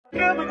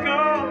Can we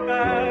go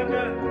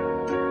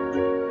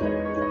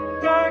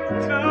back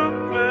to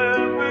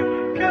where we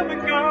can we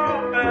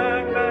go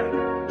back.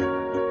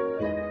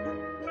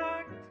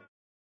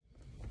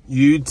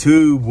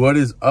 YouTube, what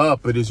is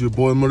up? It is your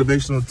boy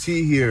Motivational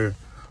T here.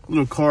 A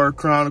little car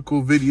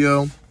chronicle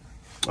video.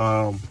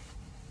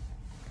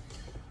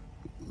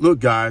 Look,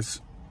 guys,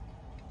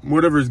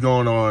 whatever's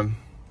going on,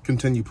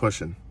 continue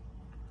pushing.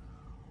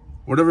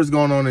 Whatever's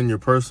going on in your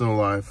personal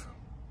life,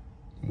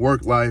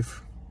 work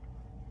life,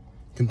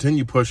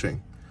 continue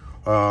pushing.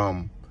 There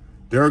are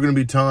going to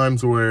be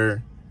times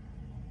where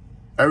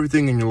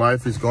everything in your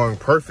life is going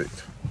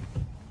perfect.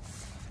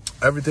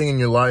 Everything in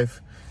your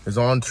life is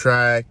on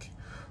track.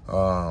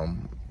 You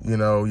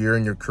know, you're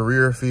in your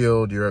career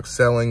field, you're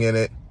excelling in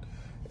it,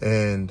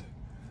 and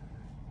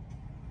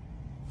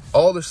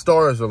all the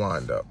stars are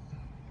lined up.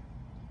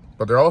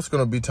 But there are also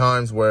going to be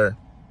times where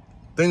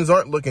things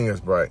aren't looking as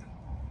bright.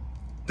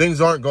 Things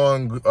aren't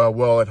going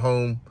well at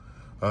home.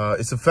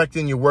 It's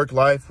affecting your work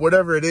life.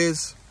 Whatever it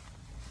is,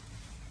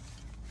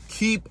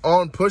 keep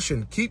on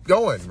pushing. Keep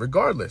going,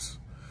 regardless.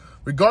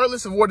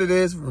 Regardless of what it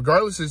is,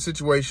 regardless of the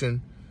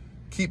situation,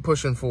 keep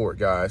pushing forward,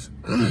 guys.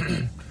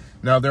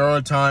 Now, there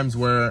are times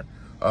where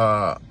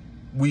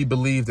we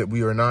believe that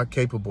we are not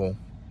capable.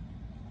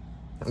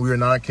 We are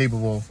not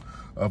capable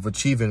of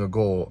achieving a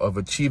goal, of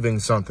achieving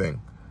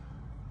something.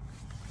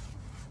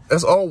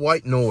 That's all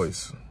white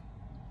noise.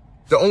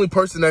 The only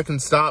person that can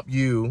stop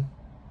you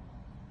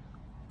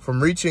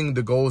from reaching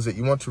the goals that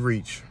you want to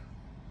reach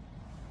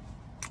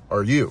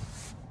are you.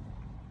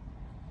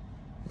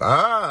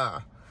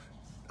 I'm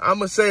going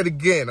to say it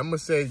again.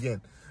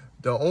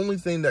 The only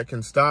thing that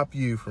can stop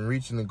you from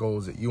reaching the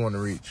goals that you want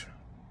to reach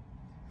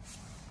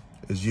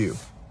is you.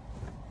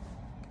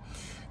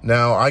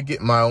 Now, I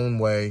get my own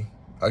way.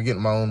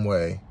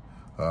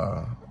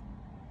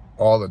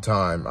 All the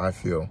time, I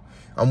feel.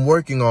 I'm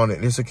working on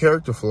it. It's a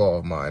character flaw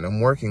of mine. I'm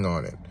working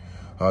on it.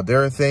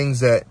 There are things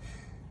that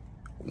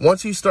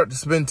once you start to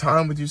spend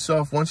time with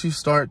yourself, once you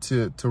start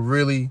to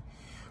really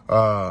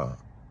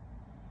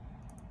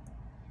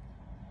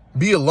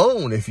be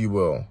alone, if you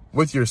will,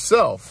 with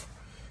yourself,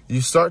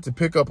 you start to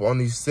pick up on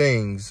these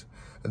things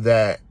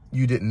that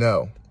you didn't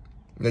know,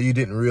 that you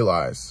didn't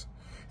realize.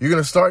 You're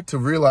going to start to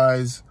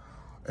realize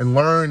and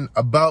learn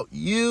about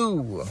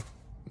you.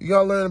 You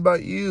got to learn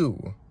about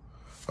you.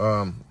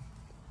 I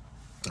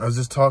was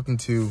just talking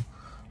to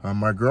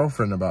my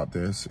girlfriend about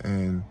this,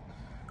 and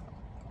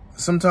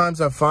sometimes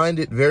I find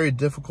it very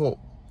difficult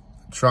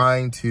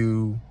trying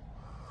to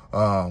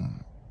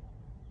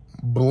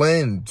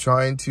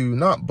trying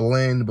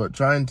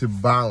to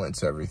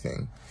balance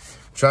everything.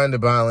 Trying to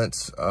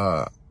balance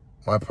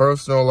my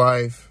personal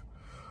life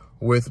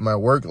with my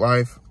work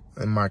life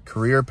and my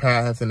career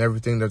path and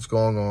everything that's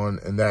going on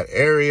in that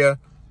area.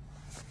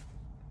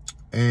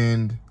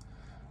 And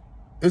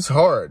it's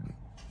hard.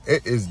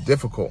 It is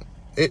difficult.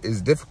 It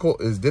is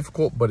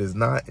difficult, but it's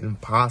not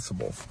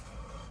impossible.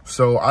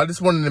 So I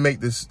just wanted to make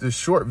this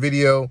short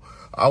video.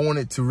 I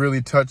wanted to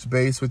really touch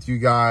base with you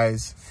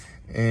guys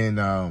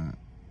and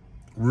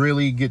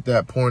really get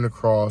that point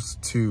across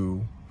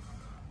to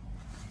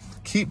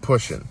keep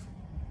pushing.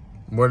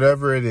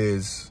 Whatever it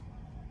is,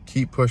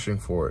 keep pushing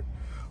for it.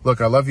 Look,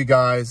 I love you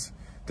guys.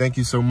 Thank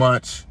you so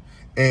much.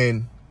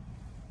 And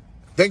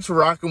thanks for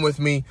rocking with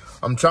me.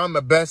 I'm trying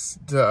my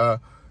best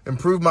to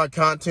improve my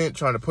content,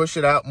 trying to push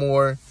it out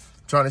more,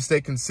 trying to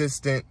stay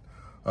consistent.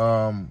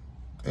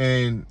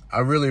 And I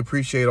really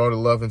appreciate all the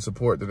love and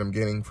support that I'm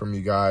getting from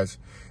you guys.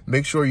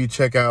 Make sure you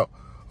check out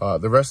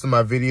the rest of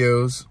my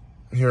videos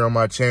here on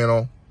my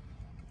channel.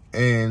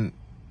 And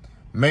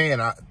man,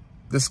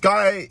 the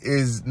sky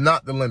is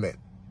not the limit.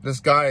 The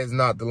sky is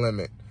not the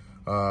limit.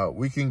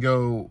 We can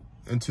go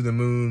into the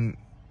moon,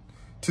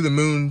 to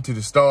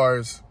the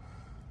stars,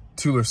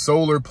 to the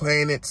solar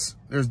planets.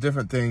 There's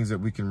different things that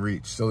we can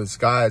reach. So the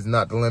sky is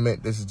not the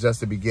limit. This is just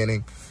the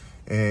beginning.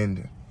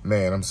 And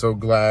man, I'm so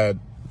glad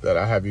that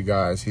I have you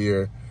guys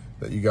here,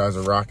 that you guys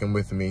are rocking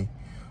with me.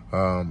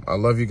 I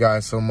love you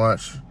guys so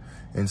much.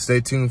 And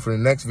stay tuned for the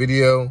next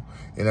video.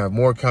 And I have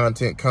more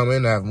content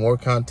coming. I have more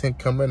content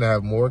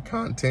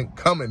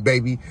coming,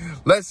 baby.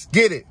 Let's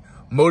get it.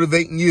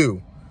 Motivating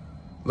you.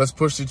 Let's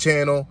push the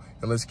channel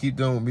and let's keep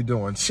doing what we're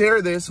doing.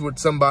 Share this with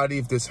somebody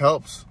if this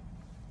helps.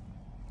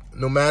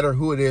 No matter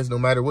who it is, no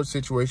matter what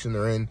situation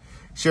they're in,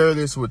 share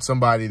this with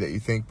somebody that you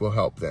think will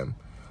help them.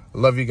 I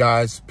love you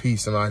guys.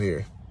 Peace. I'm out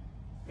here.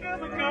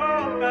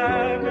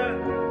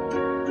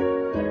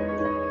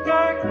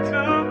 Back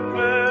to